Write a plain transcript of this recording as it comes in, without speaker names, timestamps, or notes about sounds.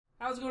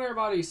How's it going,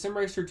 everybody? Sim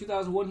Racer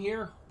 2001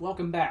 here.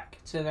 Welcome back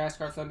to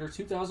NASCAR Thunder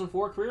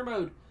 2004 Career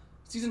Mode.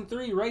 Season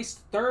 3, Race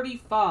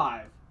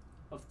 35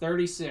 of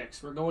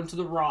 36. We're going to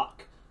the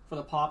Rock for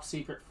the Pop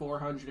Secret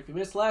 400. If you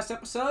missed last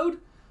episode,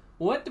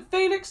 went to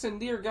Phoenix, and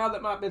dear God,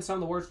 that might have been some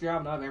of the worst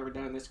driving I've ever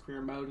done in this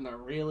career mode in a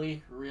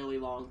really, really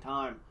long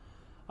time.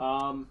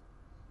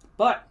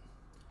 But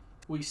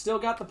we still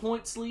got the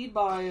points lead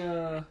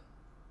by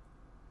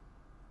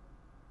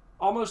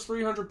almost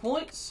 300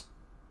 points.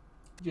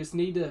 Just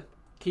need to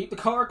keep the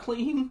car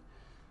clean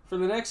for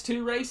the next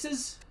two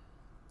races,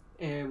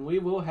 and we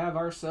will have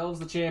ourselves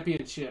the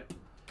championship.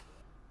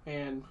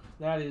 And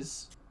that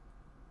is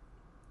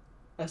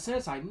a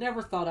sentence I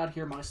never thought I'd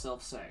hear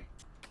myself say.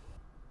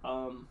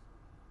 But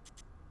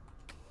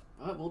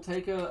we'll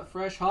take a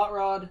fresh hot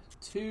rod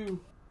to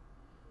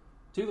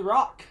the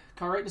Rock.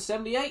 Car rate to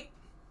 78.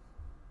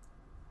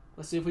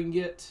 Let's see if we can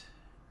get...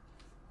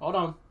 Hold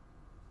on.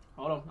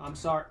 I'm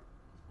sorry.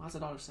 Why is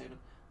it auto-saving?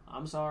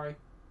 I'm sorry.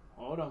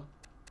 Hold on.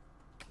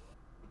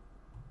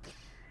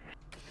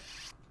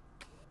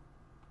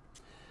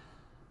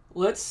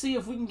 Let's see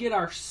if we can get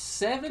our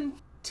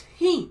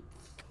 17th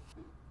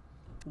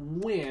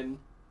win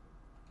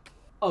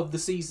of the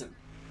season.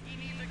 He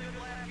needs a good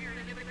lap here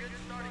to get a good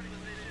starting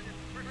position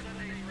for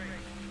Sunday's race.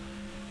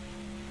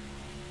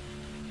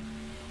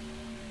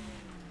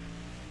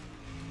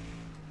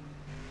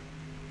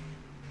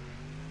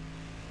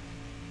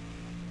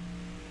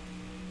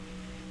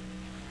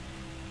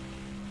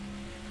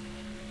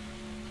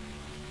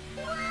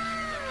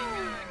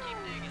 Keep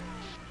digging.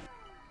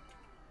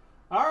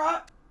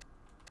 Alright.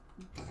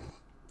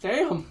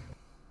 Damn.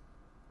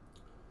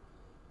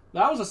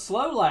 That was a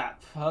slow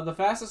lap. The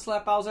fastest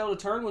lap I was able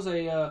to turn was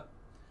a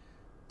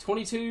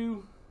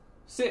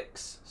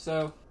 22.6.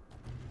 So,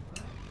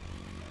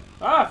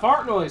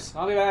 fart noise.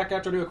 I'll be back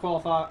after I do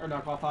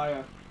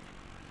a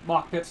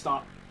mock pit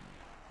stop.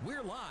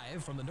 We're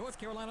live from the North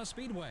Carolina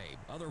Speedway,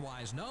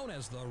 otherwise known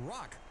as the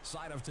Rock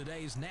side of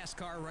today's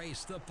NASCAR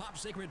race, the Pop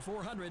Secret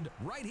 400,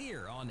 right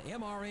here on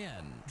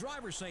MRN.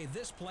 Drivers say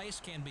this place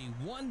can be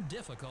one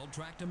difficult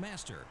track to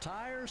master.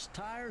 Tires,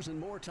 and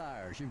more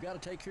tires. You've got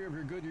to take care of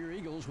your Goodyear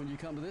Eagles when you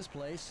come to this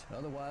place.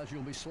 Otherwise,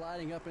 you'll be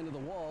sliding up into the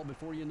wall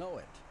before you know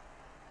it.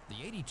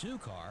 The 82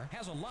 car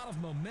has a lot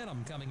of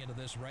momentum coming into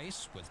this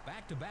race with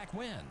back-to-back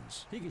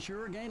wins. He can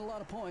sure gain a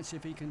lot of points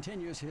if he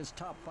continues his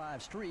top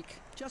 5 streak.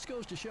 Just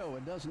goes to show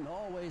it doesn't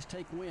always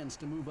take wins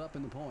to move up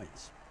in the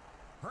points.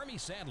 Hermie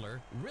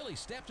Sadler really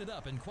stepped it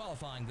up in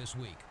qualifying this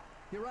week.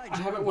 You're right, I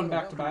John. haven't won What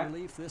a back-to-back. welcome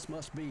relief this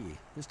must be.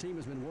 This team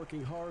has been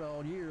working hard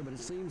all year, but it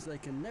seems they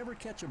can never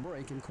catch a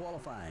break in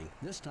qualifying.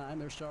 This time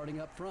they're starting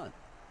up front.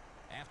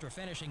 After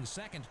finishing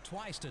second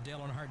twice to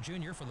Dale Earnhardt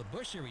Jr. for the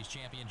Busch Series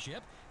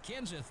Championship,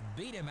 Kenseth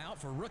beat him out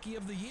for Rookie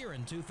of the Year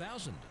in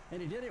 2000. And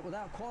he did it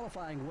without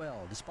qualifying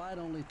well. Despite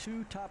only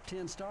 2 top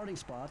 10 starting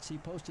spots, he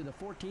posted a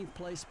 14th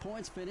place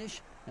points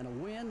finish and a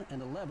win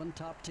and 11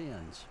 top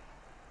 10s.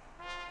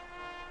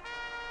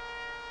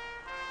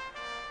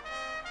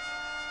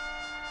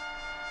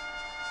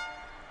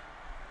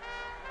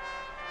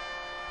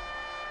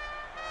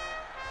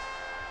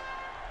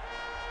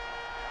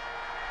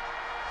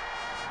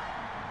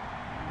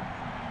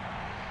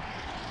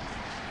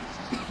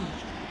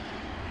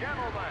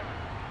 Gentlemen,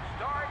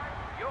 start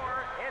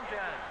your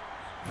engines.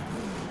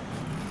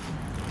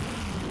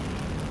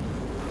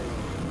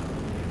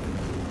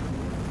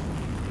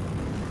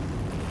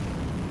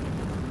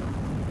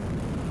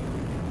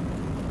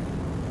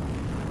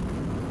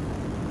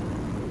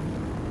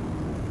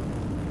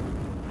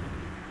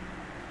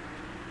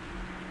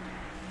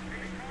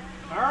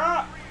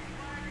 Alright.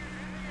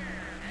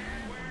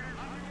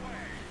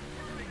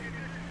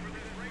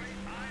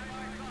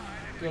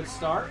 Good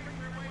start.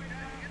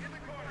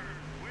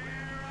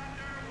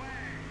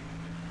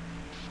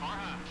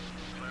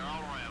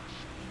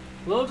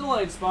 Little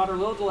delayed, Spotter,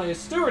 little delayed.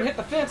 Stewart hit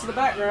the fence in the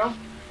background.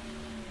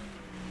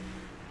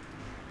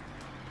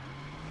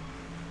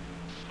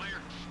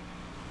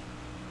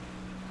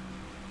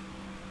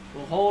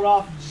 We'll hold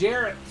off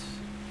Jarrett.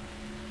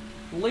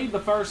 Lead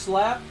the first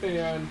lap,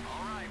 and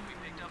All right, we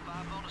picked up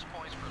 5 bonus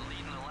points for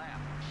leading the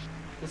lap.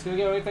 it's going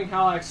to go anything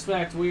how I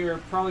expect. We are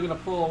probably going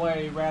to pull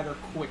away rather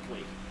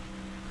quickly.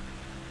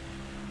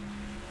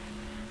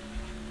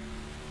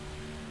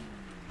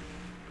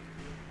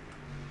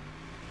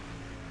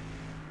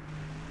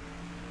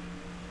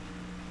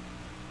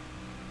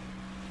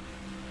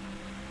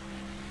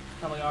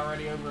 Probably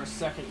already over a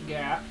second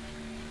gap.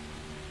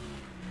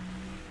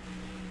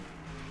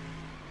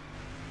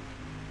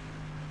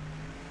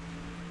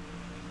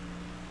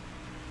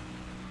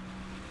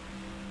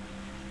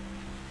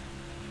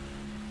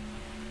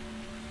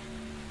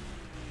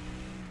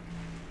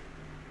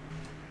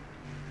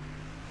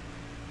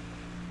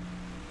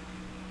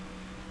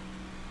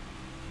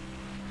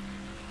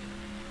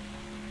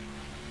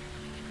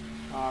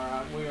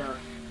 Alright, we are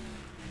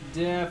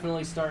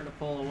definitely starting to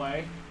pull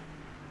away.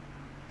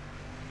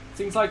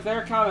 Seems like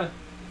they're kind of...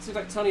 Seems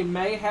like Tony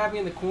may have me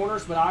in the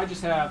corners, but I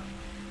just have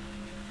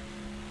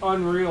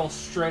unreal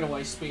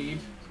straightaway speed.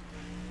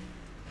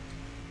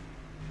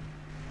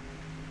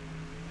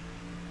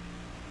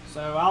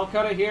 So I'll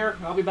cut it here.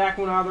 I'll be back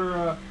when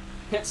either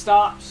pit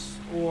stops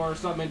or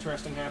something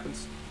interesting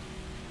happens.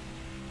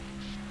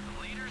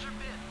 The leaders are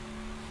bit.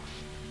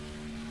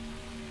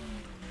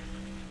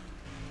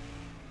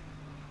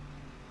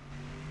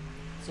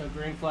 So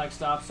green flag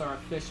stops are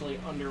officially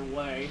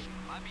underway.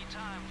 Might be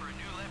time for a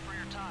new left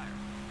rear tire.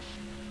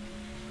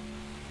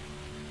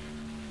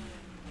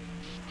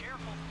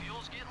 Careful,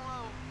 fuel's getting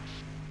low.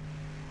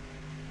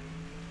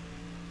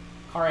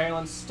 Car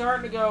handling's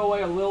starting to go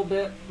away a little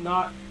bit,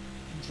 not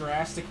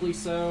drastically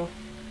so.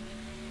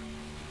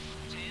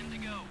 10 to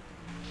go.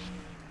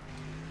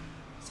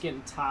 It's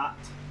getting tight.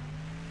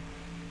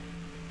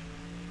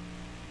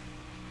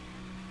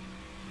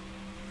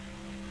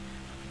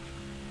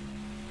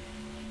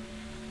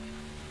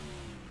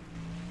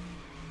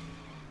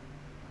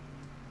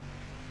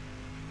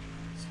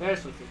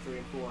 Especially for 3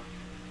 and 4.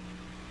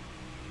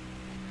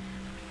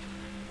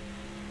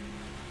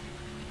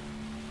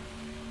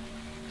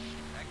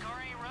 That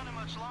car ain't running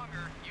much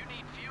longer. You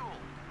need fuel.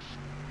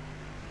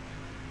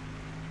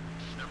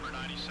 Number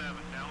 97,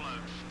 down low.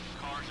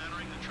 Cars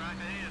entering the track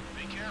ahead.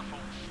 Be careful.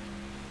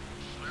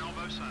 Clear on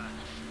both sides.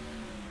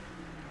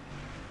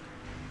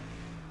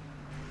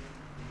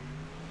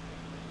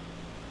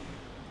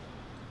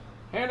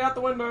 Hand out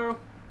the window.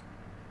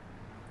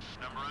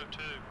 Number 02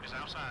 is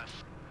outside.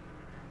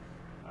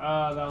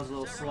 That was a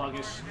little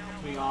sluggish,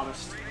 to be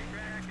honest.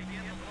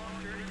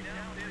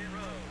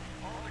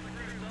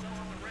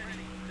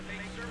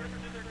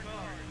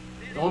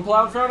 Don't pull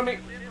out in front of me.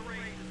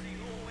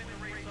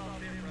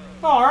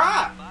 All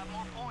right. 5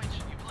 more points.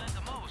 You've led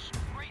the most.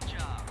 Great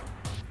job.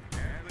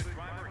 And the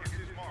driver hits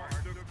his mark.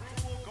 The crew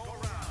will go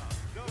around.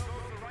 They'll go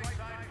to the right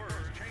side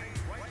first. Change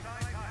right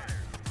side tires.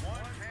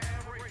 1 can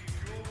of racing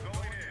fuel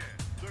going in.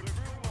 The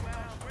crew will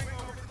now swing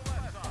over to the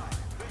left side.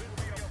 This will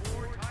be a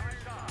 4-tire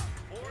stop.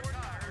 4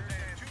 tires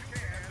and 2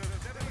 cans of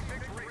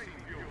 76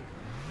 racing fuel.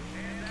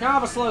 Kind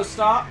of a slow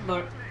stop,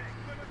 but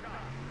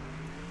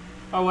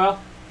oh well.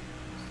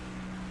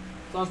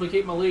 As long as we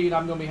keep my lead,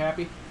 I'm gonna be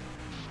happy.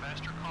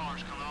 Faster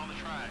cars coming on the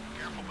track.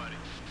 Careful, buddy.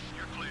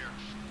 You're clear.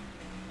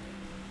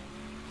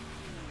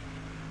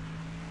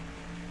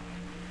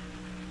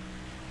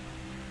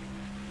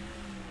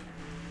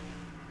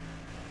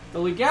 The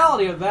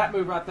legality of that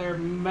move right there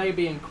may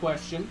be in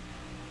question.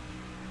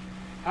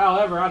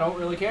 However, I don't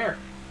really care.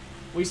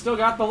 We still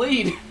got the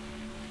lead.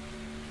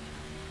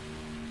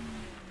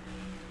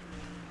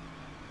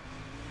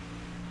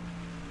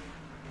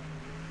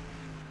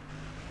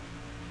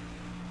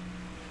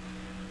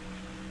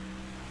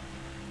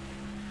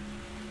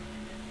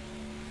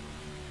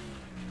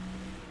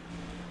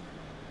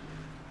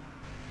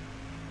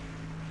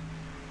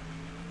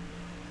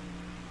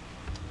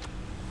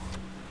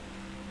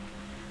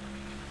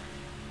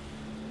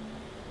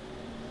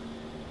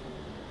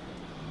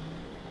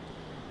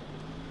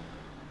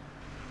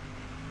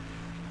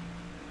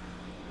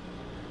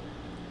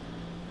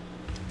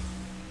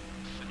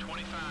 The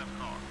 25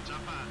 car. It's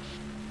up high.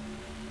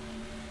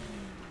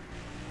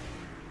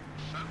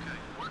 Okay,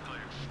 we're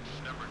clear.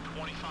 Number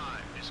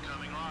 25 is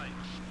coming right.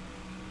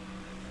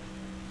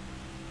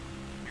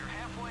 You're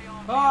halfway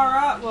on.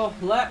 Alright, well,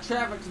 lap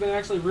traffic's been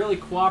actually really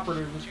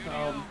cooperative.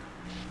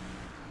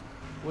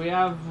 We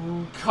have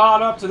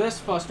caught up to this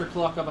fuster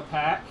cluck of a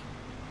pack.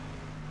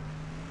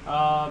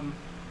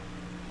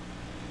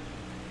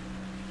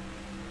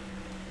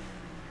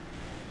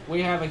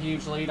 We have a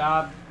huge lead.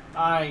 I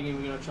ain't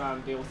even gonna try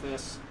and deal with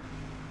this.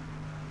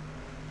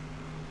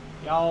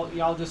 Y'all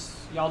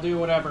do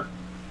whatever.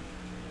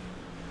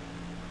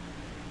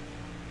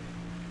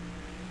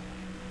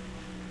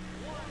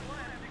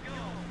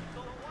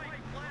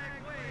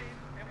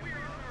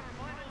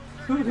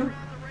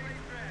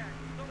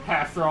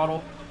 Half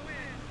throttle.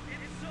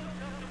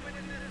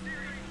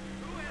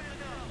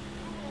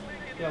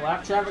 Yeah,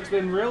 lap traffic's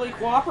been really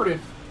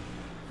cooperative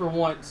for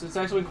once. It's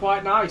actually been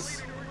quite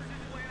nice.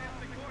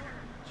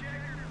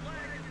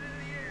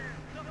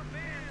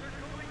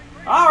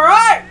 All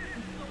right,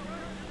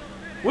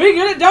 we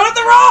get it done at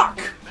the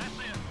Rock. That's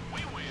it.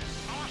 We win.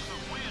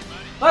 Awesome win,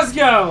 buddy. Let's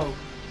go.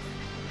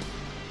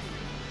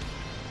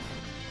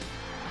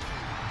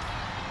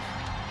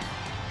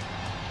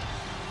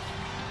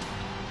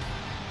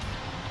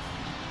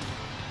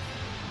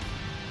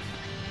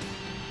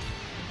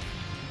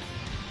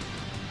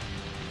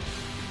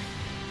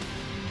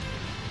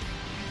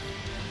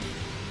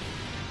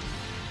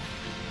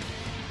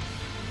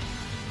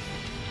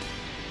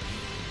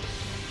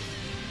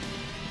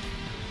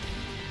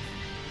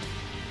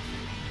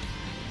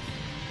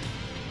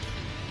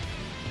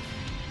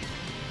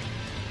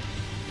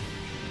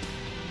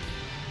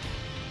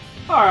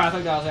 All right, I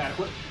think that was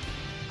adequate.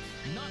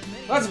 Not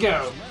many Let's go.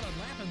 drivers led a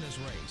lap in this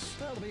race.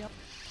 That'll be up.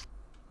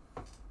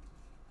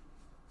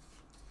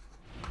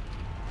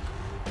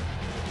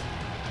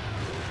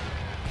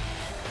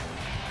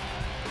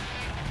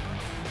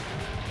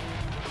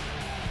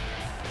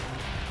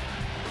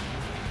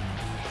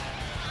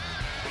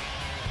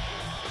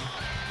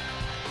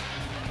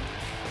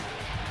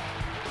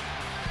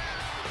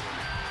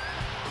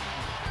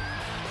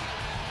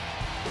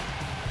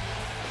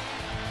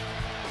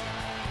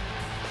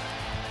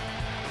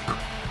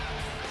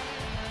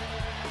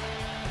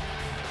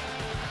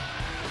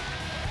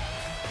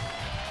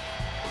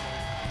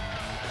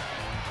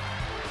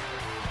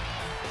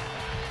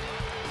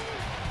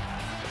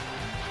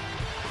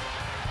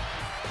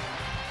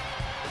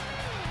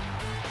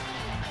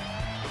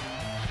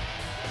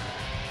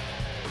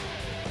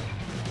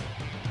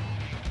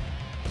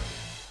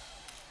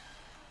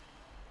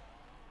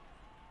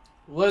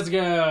 Let's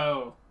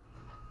go.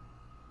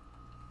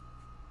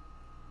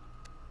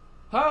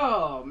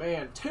 Oh,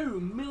 man.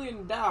 $2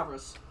 million. That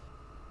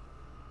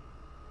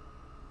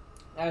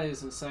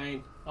is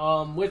insane.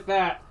 With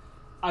that,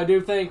 I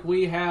do think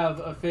we have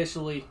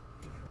officially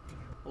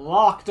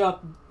locked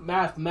up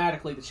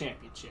mathematically the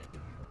championship.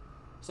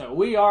 So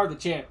we are the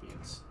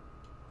champions.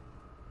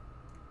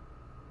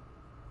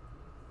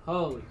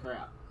 Holy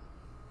crap.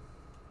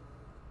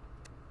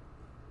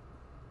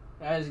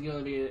 This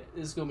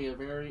is gonna be a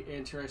very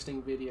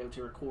interesting video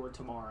to record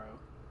tomorrow.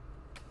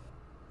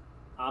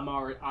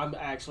 I'm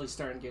actually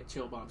starting to get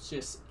chill bumps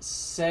just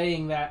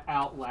saying that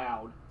out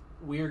loud.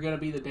 We're gonna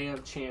be the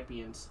damn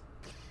champions.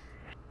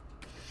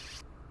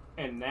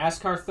 And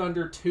NASCAR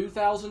Thunder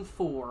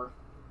 2004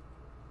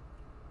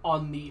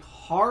 on the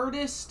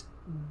hardest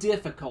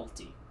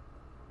difficulty.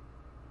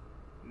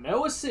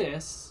 No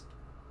assists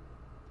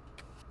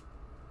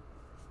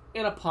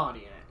in a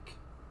Pontiac.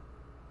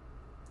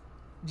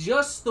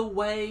 Just the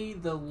way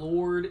the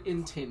Lord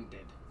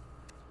intended.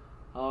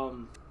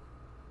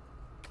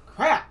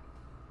 Crap.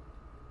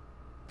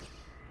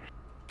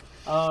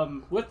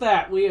 With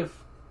that, we have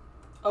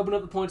opened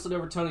up the points lead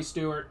over Tony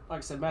Stewart. Like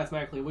I said,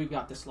 mathematically, we've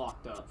got this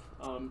locked up.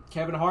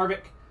 Kevin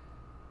Harvick,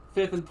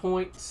 5th in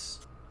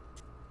points.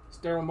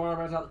 Sterling Martin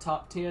rounds out the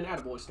top 10.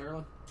 Attaboy,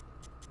 Sterling.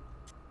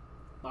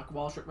 Michael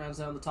Waltrip rounds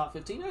down the top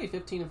 15. Hey,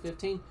 15 and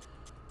 15.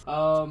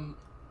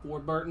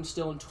 Ward Burton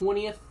still in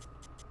 20th.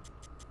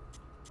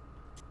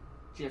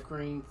 Jeff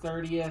Green,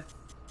 30th.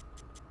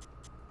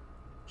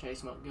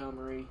 Chase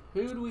Montgomery.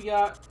 Who do we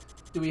got?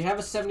 Do we have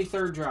a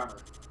 73rd driver?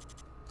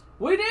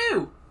 We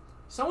do!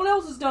 Someone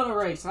else has done a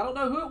race. I don't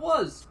know who it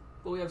was.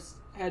 But we have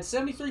had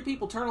 73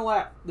 people turn a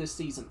lap this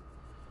season.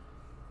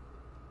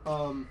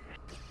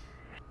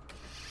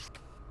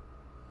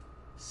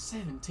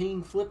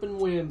 17 flipping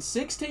wins.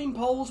 16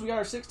 poles. We got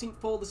our 16th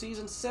pole of the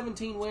season.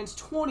 17 wins.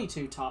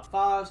 22 top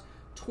 5s.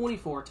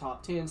 24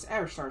 top 10s.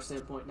 Average star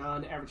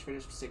 7.9. Average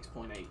finish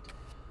 6.8.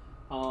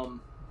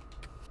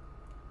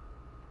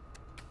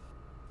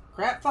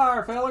 Crap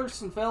fire,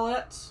 fellers and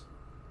fellettes.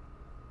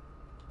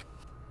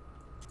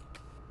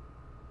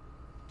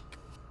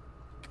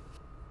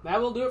 That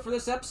will do it for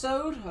this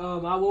episode.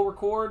 I will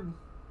record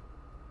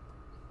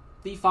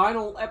the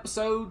final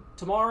episode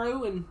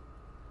tomorrow, and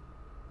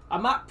I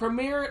might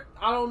premiere it.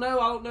 I don't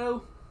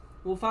know.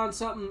 We'll find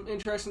something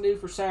interesting to do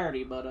for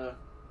Saturday, but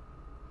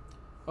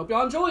hope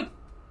y'all enjoyed.